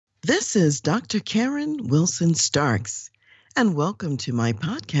This is Dr. Karen Wilson Starks, and welcome to my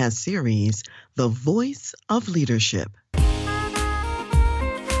podcast series, The Voice of Leadership.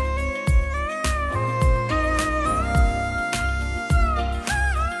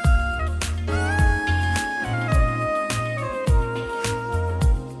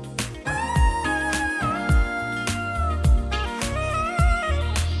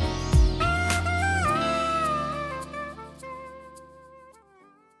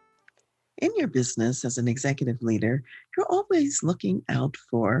 In your business as an executive leader, you're always looking out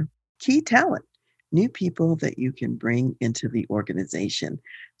for key talent, new people that you can bring into the organization.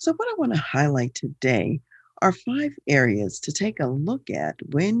 So, what I want to highlight today are 5 areas to take a look at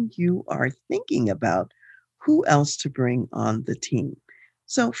when you are thinking about who else to bring on the team.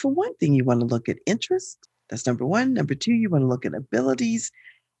 So, for one thing, you want to look at interest. That's number one. Number two, you want to look at abilities.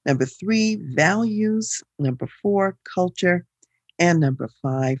 Number three, values. Number four, culture. And number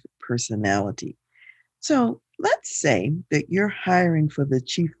five, personality. So let's say that you're hiring for the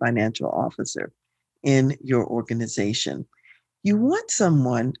chief financial officer in your organization. You want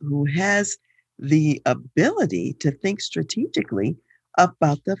someone who has the ability to think strategically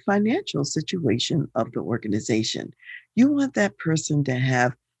about the financial situation of the organization. You want that person to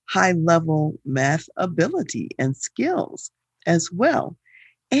have high level math ability and skills as well.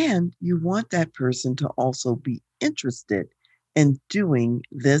 And you want that person to also be interested in doing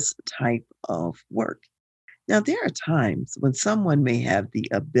this type of work. Now, there are times when someone may have the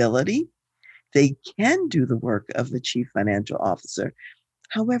ability, they can do the work of the chief financial officer.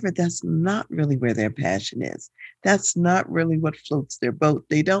 However, that's not really where their passion is. That's not really what floats their boat.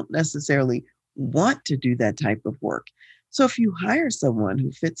 They don't necessarily want to do that type of work. So if you hire someone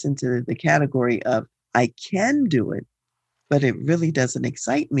who fits into the category of, I can do it, but it really doesn't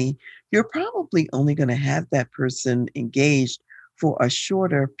excite me, you're probably only going to have that person engaged for a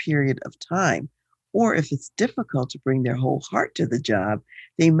shorter period of time. Or if it's difficult to bring their whole heart to the job,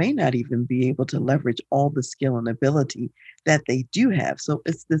 they may not even be able to leverage all the skill and ability that they do have. So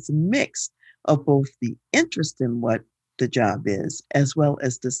it's this mix of both the interest in what the job is, as well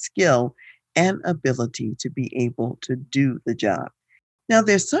as the skill and ability to be able to do the job. Now,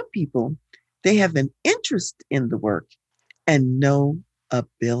 there's some people, they have an interest in the work and no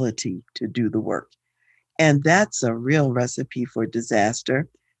ability to do the work. And that's a real recipe for disaster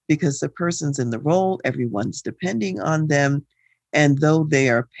because the person's in the role, everyone's depending on them. And though they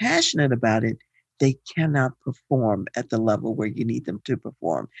are passionate about it, they cannot perform at the level where you need them to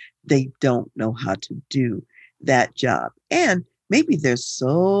perform. They don't know how to do that job. And maybe they're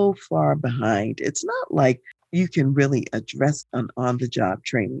so far behind. It's not like you can really address an on the job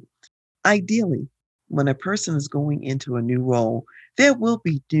training. Ideally, when a person is going into a new role, there will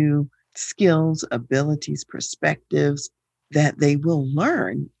be new skills, abilities, perspectives that they will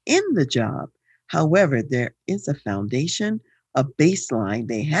learn in the job. However, there is a foundation, a baseline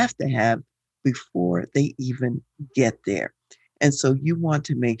they have to have before they even get there. And so you want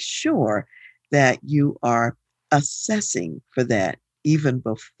to make sure that you are assessing for that even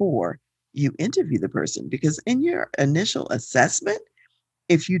before you interview the person. Because in your initial assessment,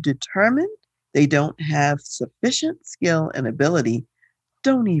 if you determine they don't have sufficient skill and ability,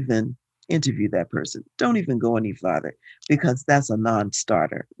 don't even interview that person. Don't even go any farther because that's a non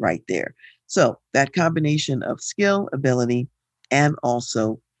starter right there. So, that combination of skill, ability, and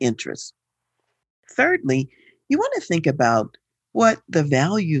also interest. Thirdly, you want to think about what the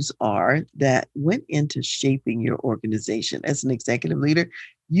values are that went into shaping your organization. As an executive leader,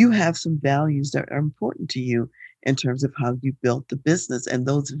 you have some values that are important to you in terms of how you built the business. And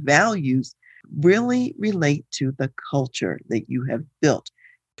those values really relate to the culture that you have built.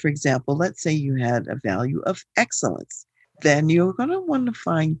 For example, let's say you had a value of excellence. Then you're going to want to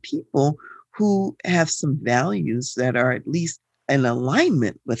find people who have some values that are at least in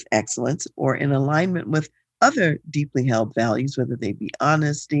alignment with excellence or in alignment with other deeply held values, whether they be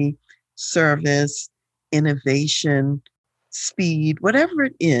honesty, service, innovation, speed, whatever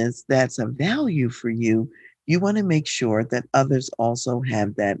it is that's a value for you, you want to make sure that others also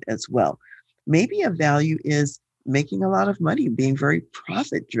have that as well. Maybe a value is making a lot of money, being very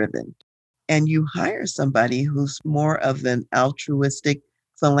profit driven, and you hire somebody who's more of an altruistic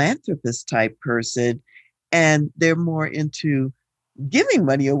philanthropist type person, and they're more into giving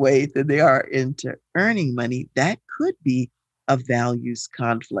money away than they are into earning money, that could be a values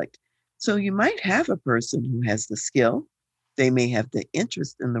conflict. So you might have a person who has the skill, they may have the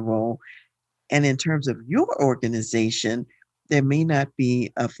interest in the role, and in terms of your organization, there may not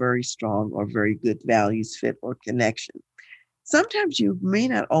be a very strong or very good values fit or connection. Sometimes you may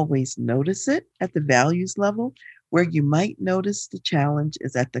not always notice it at the values level, Where you might notice the challenge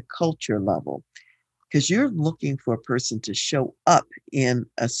is at the culture level, because you're looking for a person to show up in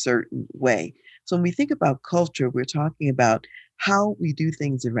a certain way. So when we think about culture, we're talking about how we do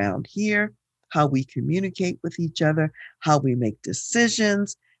things around here, how we communicate with each other, how we make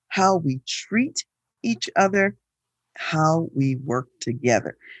decisions, how we treat each other, how we work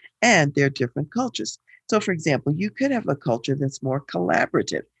together. And there are different cultures. So, for example, you could have a culture that's more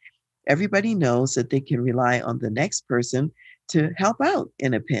collaborative. Everybody knows that they can rely on the next person to help out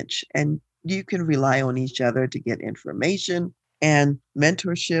in a pinch, and you can rely on each other to get information and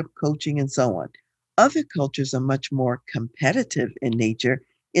mentorship, coaching, and so on. Other cultures are much more competitive in nature.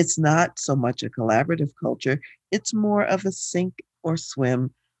 It's not so much a collaborative culture, it's more of a sink or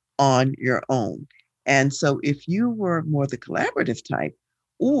swim on your own. And so, if you were more the collaborative type,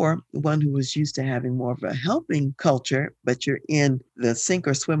 or one who was used to having more of a helping culture, but you're in the sink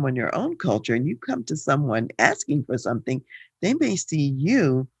or swim on your own culture and you come to someone asking for something, they may see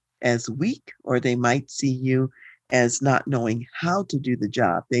you as weak or they might see you as not knowing how to do the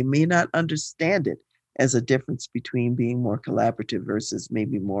job. They may not understand it as a difference between being more collaborative versus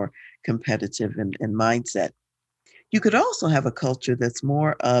maybe more competitive in mindset. You could also have a culture that's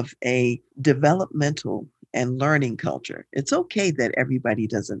more of a developmental and learning culture. It's okay that everybody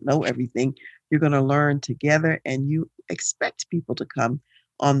doesn't know everything. You're going to learn together and you expect people to come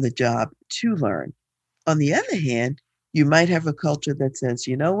on the job to learn. On the other hand, you might have a culture that says,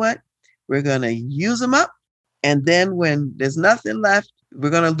 you know what? We're going to use them up. And then when there's nothing left, we're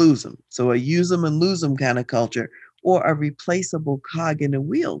going to lose them. So a use them and lose them kind of culture, or a replaceable cog in a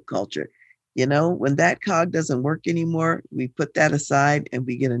wheel culture. You know, when that cog doesn't work anymore, we put that aside and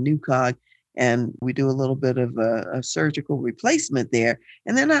we get a new cog and we do a little bit of a surgical replacement there.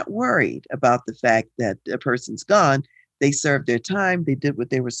 And they're not worried about the fact that a person's gone. They served their time, they did what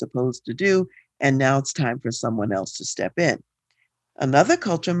they were supposed to do, and now it's time for someone else to step in. Another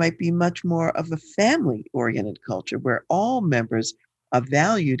culture might be much more of a family oriented culture where all members are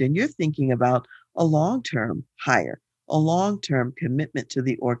valued and you're thinking about a long term hire, a long term commitment to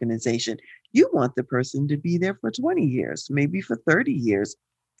the organization. You want the person to be there for 20 years, maybe for 30 years,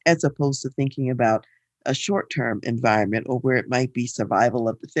 as opposed to thinking about a short term environment or where it might be survival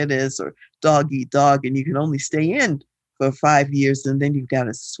of the fittest or dog eat dog, and you can only stay in for 5 years and then you've got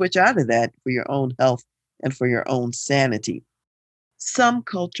to switch out of that for your own health and for your own sanity. Some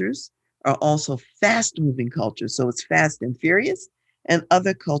cultures are also fast moving cultures, so it's fast and furious. And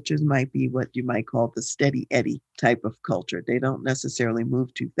other cultures might be what you might call the steady Eddie type of culture. They don't necessarily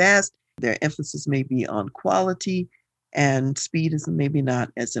move too fast. Their emphasis may be on quality, and speed is maybe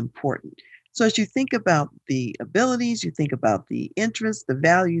not as important. So, as you think about the abilities, you think about the interests, the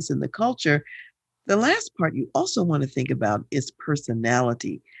values, and the culture, the last part you also want to think about is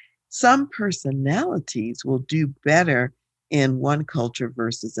personality. Some personalities will do better in one culture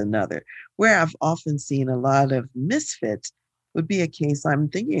versus another. Where I've often seen a lot of misfits would be a case, I'm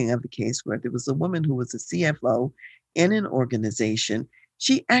thinking of a case where there was a woman who was a CFO in an organization.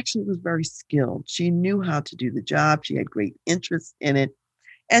 She actually was very skilled. She knew how to do the job. She had great interest in it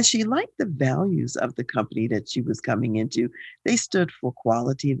and she liked the values of the company that she was coming into. They stood for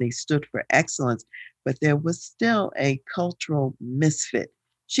quality, they stood for excellence, but there was still a cultural misfit.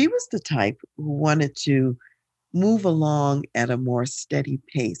 She was the type who wanted to move along at a more steady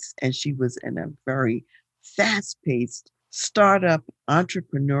pace, and she was in a very fast paced startup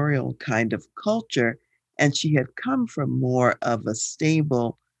entrepreneurial kind of culture. And she had come from more of a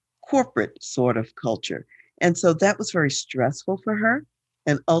stable corporate sort of culture. And so that was very stressful for her.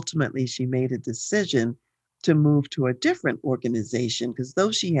 And ultimately, she made a decision to move to a different organization because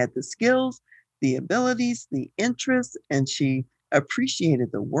though she had the skills, the abilities, the interests, and she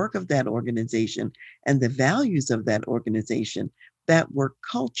appreciated the work of that organization and the values of that organization, that work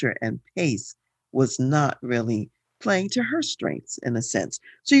culture and pace was not really playing to her strengths in a sense.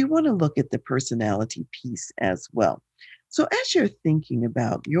 So you want to look at the personality piece as well. So as you're thinking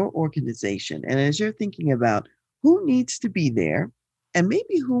about your organization and as you're thinking about who needs to be there and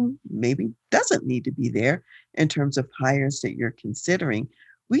maybe who maybe doesn't need to be there in terms of hires that you're considering,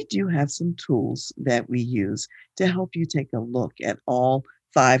 we do have some tools that we use to help you take a look at all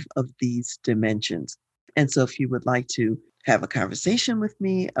five of these dimensions. And so, if you would like to have a conversation with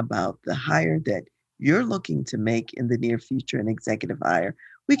me about the hire that you're looking to make in the near future, an executive hire,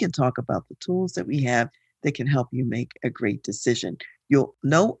 we can talk about the tools that we have that can help you make a great decision. You'll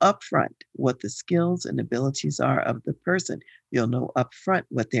know upfront what the skills and abilities are of the person. You'll know upfront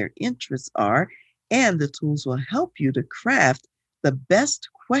what their interests are, and the tools will help you to craft the best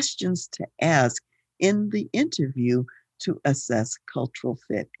questions to ask in the interview to assess cultural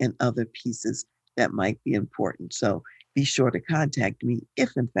fit and other pieces that might be important. So be sure to contact me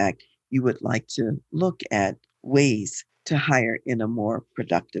if, in fact, you would like to look at ways to hire in a more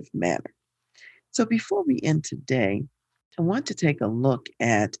productive manner. So before we end today, I want to take a look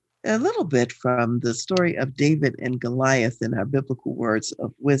at a little bit from the story of David and Goliath in our biblical words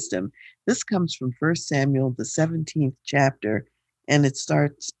of wisdom. This comes from 1 Samuel, the 17th chapter, and it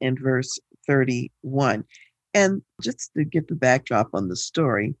starts in verse 31. And just to get the backdrop on the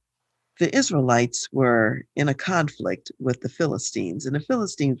story, the Israelites were in a conflict with the Philistines, and the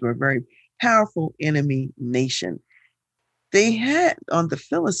Philistines were a very powerful enemy nation. They had on the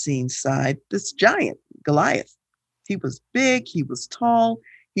Philistine side this giant, Goliath. He was big, he was tall,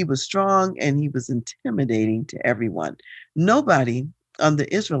 he was strong, and he was intimidating to everyone. Nobody on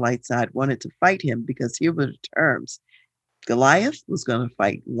the Israelite side wanted to fight him because here were the terms. Goliath was going to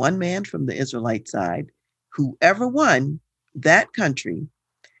fight one man from the Israelite side. Whoever won that country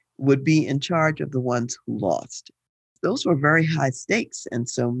would be in charge of the ones who lost. Those were very high stakes, and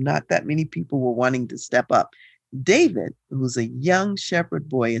so not that many people were wanting to step up. David, who was a young shepherd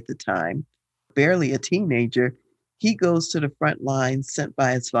boy at the time, barely a teenager, he goes to the front lines sent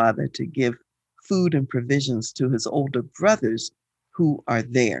by his father to give food and provisions to his older brothers who are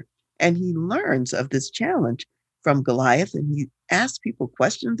there. And he learns of this challenge from Goliath and he asks people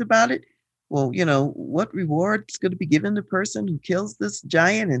questions about it. Well, what reward is going to be given the person who kills this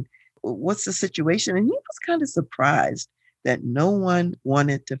giant and what's the situation? And he was kind of surprised that no one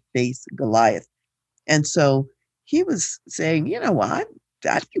wanted to face Goliath. And so he was saying, well, I'd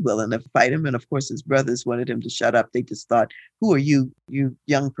be willing to fight him. And of course, his brothers wanted him to shut up. They just thought, who are you, you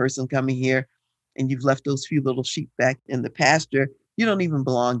young person coming here? And you've left those few little sheep back in the pasture. You don't even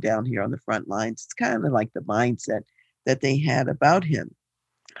belong down here on the front lines. It's kind of like the mindset that they had about him.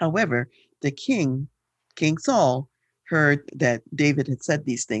 However, the King Saul, heard that David had said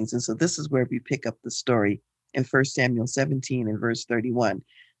these things. And so this is where we pick up the story in 1 Samuel 17 and verse 31.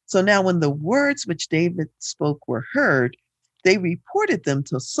 So now when the words which David spoke were heard, they reported them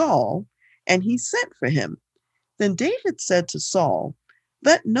to Saul, and he sent for him. Then David said to Saul,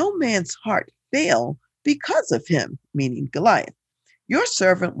 let no man's heart fail because of him, meaning Goliath. Your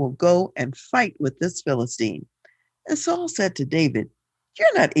servant will go and fight with this Philistine. And Saul said to David,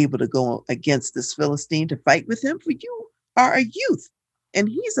 you're not able to go against this Philistine to fight with him, for you are a youth, and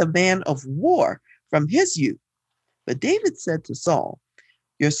he's a man of war from his youth. But David said to Saul,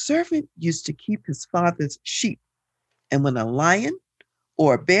 your servant used to keep his father's sheep, and when a lion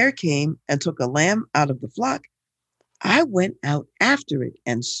or a bear came and took a lamb out of the flock, I went out after it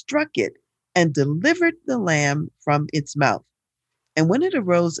and struck it and delivered the lamb from its mouth. And when it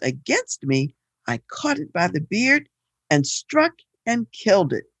arose against me, I caught it by the beard and struck and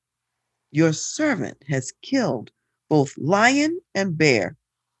killed it. Your servant has killed both lion and bear,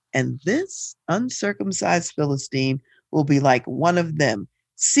 and this uncircumcised Philistine will be like one of them,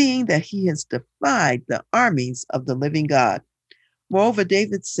 seeing that he has defied the armies of the living God. Moreover,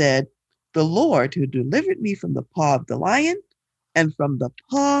 David said, the Lord who delivered me from the paw of the lion and from the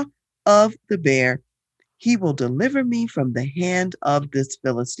paw of the bear, he will deliver me from the hand of this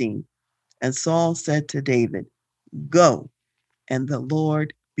Philistine. And Saul said to David, go, and the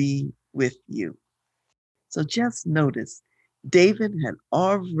Lord be with you. So just notice, David had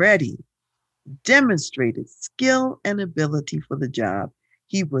already demonstrated skill and ability for the job.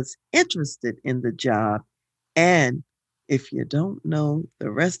 He was interested in the job. And if you don't know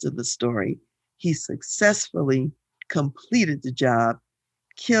the rest of the story, he successfully completed the job,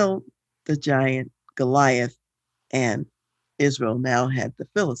 killed the giant Goliath, and Israel now had the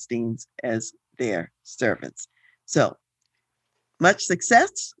Philistines as their servants. So much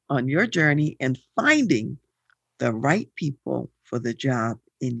success on your journey in finding the right people for the job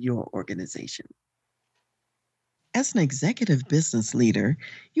in your organization. As an executive business leader,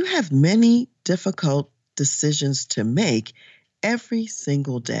 you have many difficult decisions to make every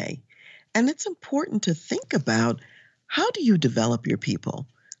single day. And it's important to think about, how do you develop your people?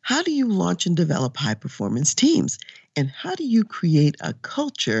 How do you launch and develop high performance teams? And how do you create a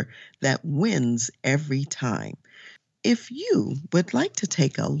culture that wins every time? If you would like to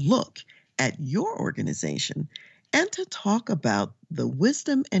take a look at your organization and to talk about the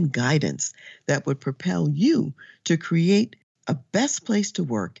wisdom and guidance that would propel you to create a best place to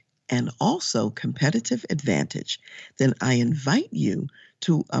work and also competitive advantage, then I invite you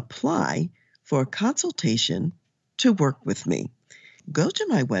to apply for a consultation to work with me. Go to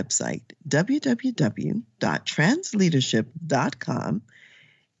my website, www.transleadership.com,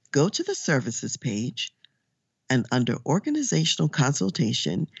 go to the services page, and under organizational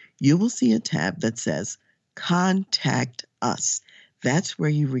consultation, you will see a tab that says Contact Us. That's where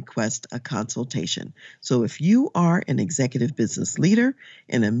you request a consultation. So if you are an executive business leader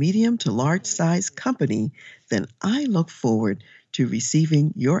in a medium to large size company, then I look forward to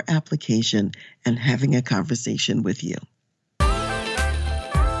receiving your application and having a conversation with you.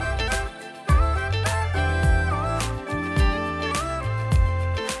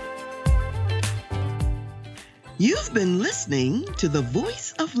 You've been listening to The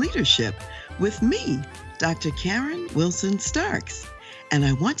Voice of Leadership with me, Dr. Karen Wilson Starks. And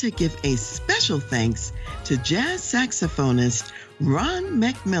I want to give a special thanks to jazz saxophonist Ron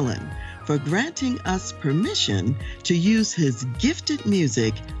McMillan for granting us permission to use his gifted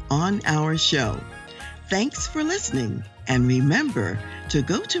music on our show. Thanks for listening, and remember to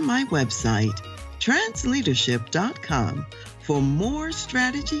go to my website, transleadership.com, for more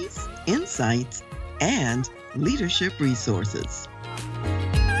strategies, insights, and leadership resources.